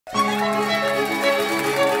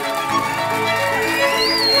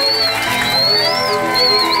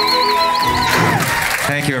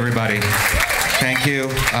Thank you.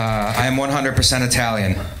 I am 100%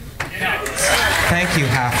 Italian. Thank you,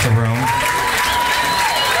 half the room.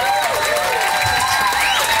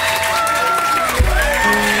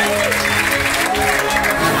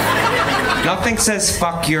 Nothing says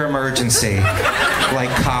fuck your emergency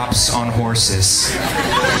like cops on horses.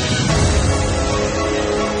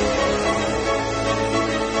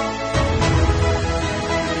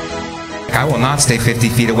 I will not stay 50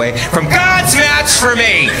 feet away from God's match for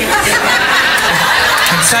me!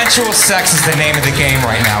 Consensual sex is the name of the game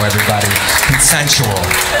right now, everybody. Consensual.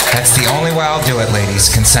 That's the only way I'll do it, ladies.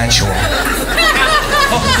 Consensual.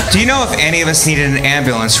 Do you know if any of us needed an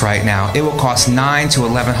ambulance right now, it will cost $900 to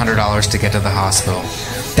 $1,100 to get to the hospital?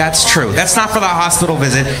 That's true. That's not for the hospital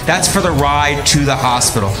visit. That's for the ride to the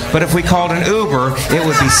hospital. But if we called an Uber, it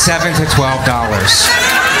would be $7 to $12.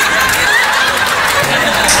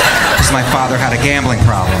 Because my father had a gambling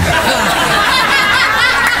problem.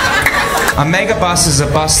 A megabus is a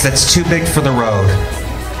bus that's too big for the road,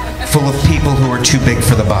 full of people who are too big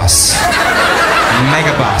for the bus.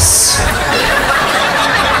 Megabus.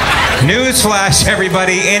 Newsflash,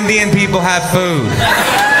 everybody, Indian people have food.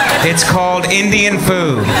 It's called Indian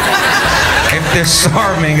food. If they're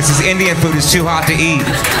starving, it's because Indian food is too hot to eat.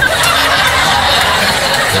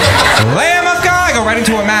 Lamb of God! I go right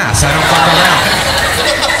into a mass. I don't fuck around.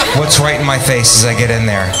 What's right in my face as I get in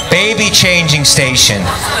there? Baby changing station.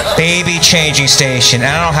 Baby changing station.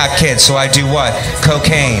 And I don't have kids, so I do what?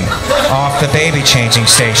 Cocaine off the baby changing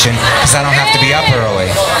station because I don't have to be up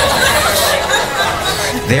early.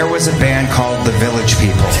 There was a band called The Village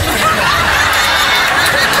People.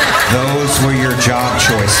 Those were your job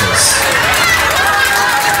choices.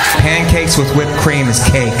 Pancakes with whipped cream is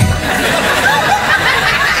cake.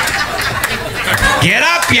 Get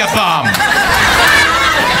up, you bum!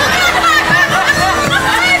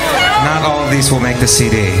 Not all of these will make the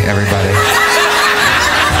CD, everybody.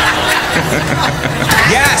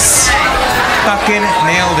 Yes! Fucking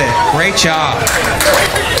nailed it. Great job.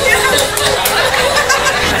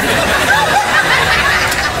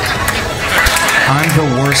 I'm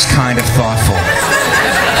the worst kind of thoughtful.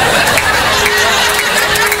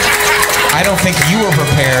 I don't think you were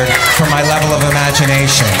prepared for my level of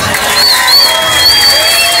imagination.